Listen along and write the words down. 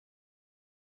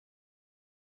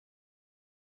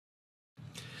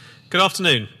Good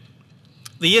afternoon.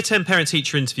 The Year 10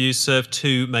 parent-teacher interviews serve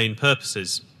two main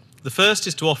purposes. The first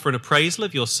is to offer an appraisal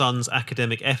of your son's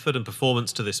academic effort and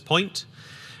performance to this point,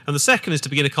 and the second is to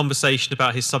begin a conversation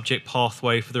about his subject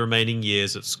pathway for the remaining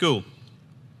years at school.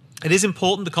 It is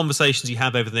important the conversations you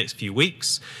have over the next few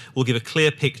weeks will give a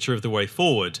clear picture of the way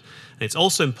forward, and it's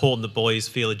also important that boys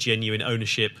feel a genuine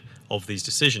ownership of these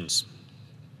decisions.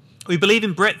 We believe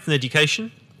in breadth in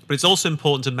education, but it's also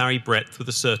important to marry breadth with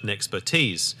a certain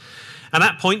expertise. And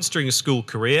at points during a school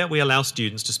career, we allow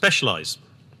students to specialise.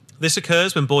 This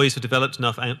occurs when boys have developed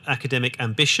enough academic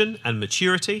ambition and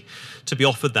maturity to be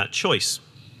offered that choice.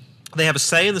 They have a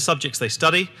say in the subjects they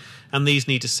study, and these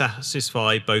need to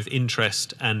satisfy both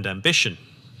interest and ambition.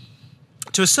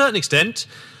 To a certain extent,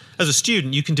 as a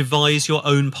student, you can devise your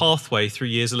own pathway through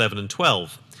years 11 and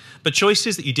 12. But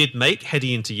choices that you did make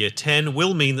heading into year 10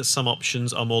 will mean that some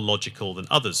options are more logical than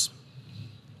others.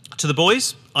 To the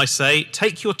boys, I say,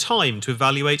 take your time to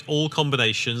evaluate all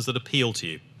combinations that appeal to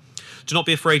you. Do not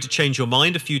be afraid to change your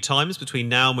mind a few times between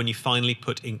now and when you finally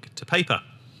put ink to paper.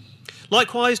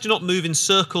 Likewise, do not move in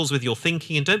circles with your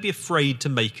thinking and don't be afraid to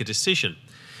make a decision.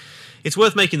 It's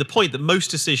worth making the point that most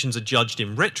decisions are judged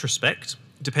in retrospect,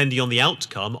 depending on the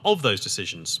outcome of those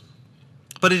decisions.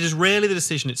 But it is rarely the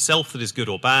decision itself that is good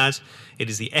or bad, it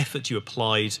is the effort you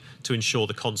applied to ensure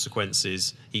the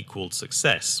consequences equaled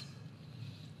success.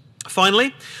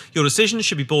 Finally, your decisions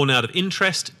should be born out of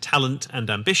interest, talent, and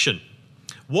ambition.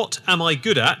 What am I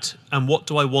good at, and what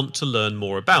do I want to learn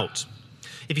more about?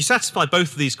 If you satisfy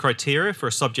both of these criteria for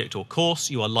a subject or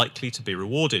course, you are likely to be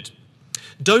rewarded.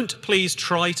 Don't please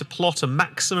try to plot a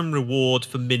maximum reward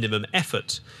for minimum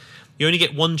effort. You only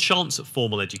get one chance at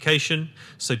formal education,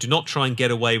 so do not try and get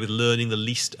away with learning the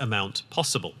least amount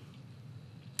possible.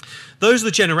 Those are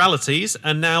the generalities,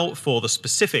 and now for the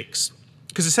specifics.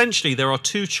 Because essentially there are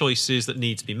two choices that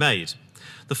need to be made.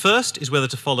 The first is whether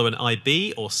to follow an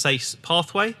IB or SACE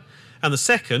pathway, and the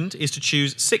second is to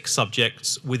choose 6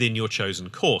 subjects within your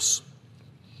chosen course.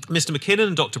 Mr. McKinnon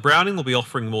and Dr. Browning will be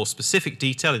offering more specific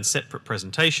detail in separate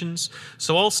presentations,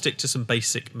 so I'll stick to some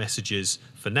basic messages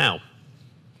for now.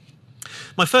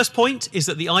 My first point is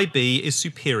that the IB is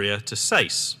superior to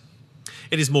SACE.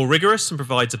 It is more rigorous and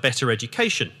provides a better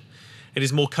education. It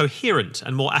is more coherent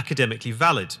and more academically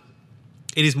valid.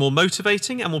 It is more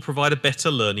motivating and will provide a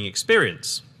better learning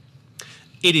experience.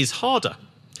 It is harder,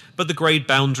 but the grade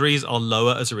boundaries are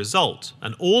lower as a result,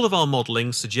 and all of our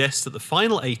modelling suggests that the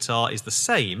final ATAR is the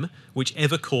same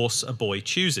whichever course a boy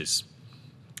chooses.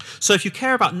 So if you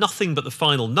care about nothing but the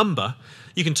final number,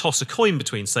 you can toss a coin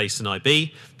between SACE and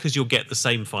IB because you'll get the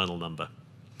same final number.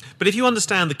 But if you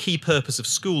understand the key purpose of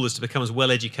school is to become as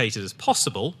well educated as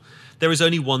possible, there is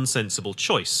only one sensible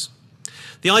choice.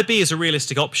 The IB is a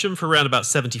realistic option for around about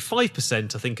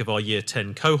 75%, I think, of our Year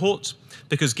 10 cohort,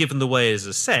 because given the way it is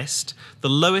assessed, the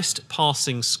lowest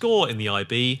passing score in the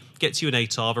IB gets you an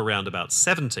ATAR of around about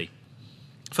 70.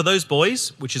 For those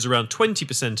boys, which is around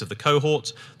 20% of the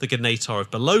cohort that get an ATAR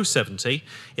of below 70,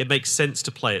 it makes sense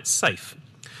to play it safe.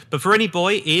 But for any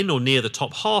boy in or near the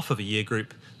top half of a year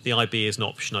group, the IB is an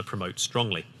option I promote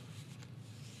strongly.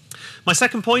 My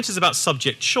second point is about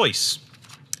subject choice.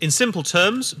 In simple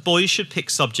terms, boys should pick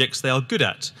subjects they are good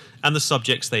at and the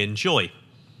subjects they enjoy.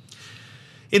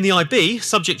 In the IB,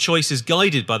 subject choice is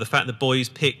guided by the fact that boys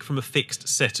pick from a fixed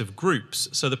set of groups,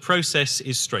 so the process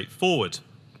is straightforward.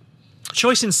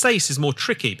 Choice in SACE is more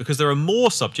tricky because there are more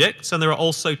subjects and there are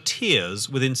also tiers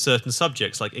within certain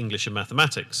subjects like English and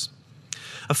mathematics.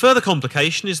 A further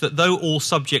complication is that though all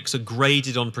subjects are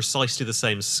graded on precisely the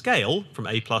same scale, from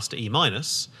A+ to E-,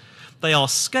 they are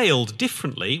scaled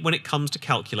differently when it comes to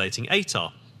calculating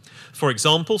ATAR. For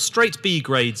example, straight B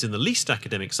grades in the least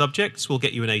academic subjects will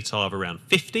get you an ATAR of around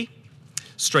 50.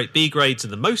 Straight B grades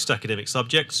in the most academic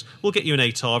subjects will get you an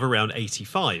ATAR of around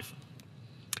 85.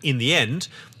 In the end,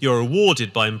 you're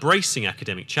rewarded by embracing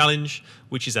academic challenge,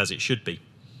 which is as it should be.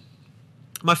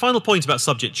 My final point about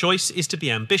subject choice is to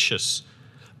be ambitious,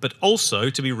 but also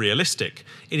to be realistic.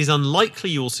 It is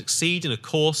unlikely you will succeed in a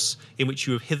course in which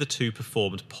you have hitherto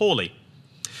performed poorly.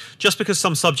 Just because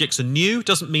some subjects are new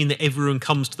doesn't mean that everyone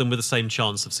comes to them with the same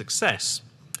chance of success.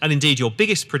 And indeed, your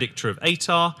biggest predictor of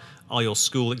ATAR are your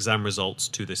school exam results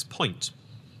to this point.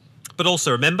 But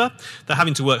also remember that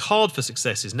having to work hard for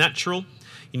success is natural.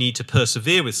 You need to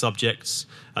persevere with subjects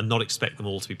and not expect them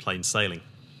all to be plain sailing.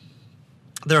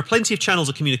 There are plenty of channels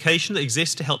of communication that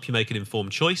exist to help you make an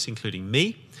informed choice, including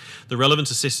me, the relevant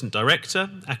assistant director,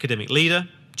 academic leader,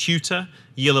 tutor,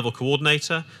 year level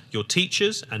coordinator, your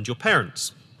teachers, and your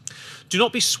parents. Do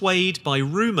not be swayed by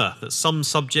rumour that some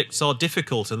subjects are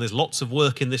difficult and there's lots of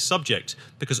work in this subject,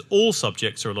 because all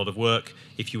subjects are a lot of work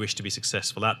if you wish to be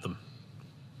successful at them.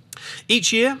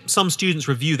 Each year, some students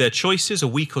review their choices a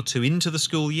week or two into the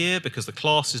school year because the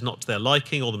class is not to their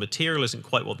liking, or the material isn't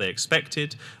quite what they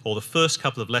expected, or the first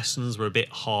couple of lessons were a bit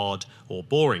hard or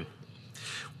boring.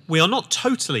 We are not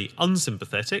totally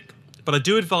unsympathetic, but I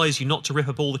do advise you not to rip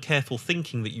up all the careful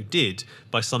thinking that you did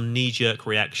by some knee-jerk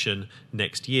reaction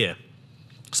next year.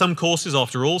 Some courses,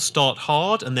 after all, start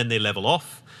hard and then they level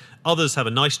off. Others have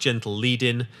a nice gentle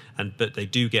lead-in, but they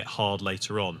do get hard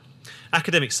later on.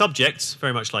 Academic subjects,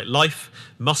 very much like life,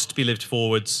 must be lived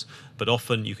forwards, but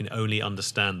often you can only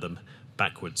understand them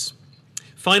backwards.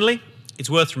 Finally, it's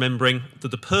worth remembering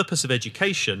that the purpose of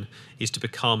education is to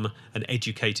become an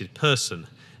educated person,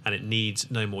 and it needs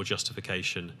no more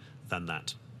justification than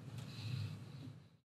that.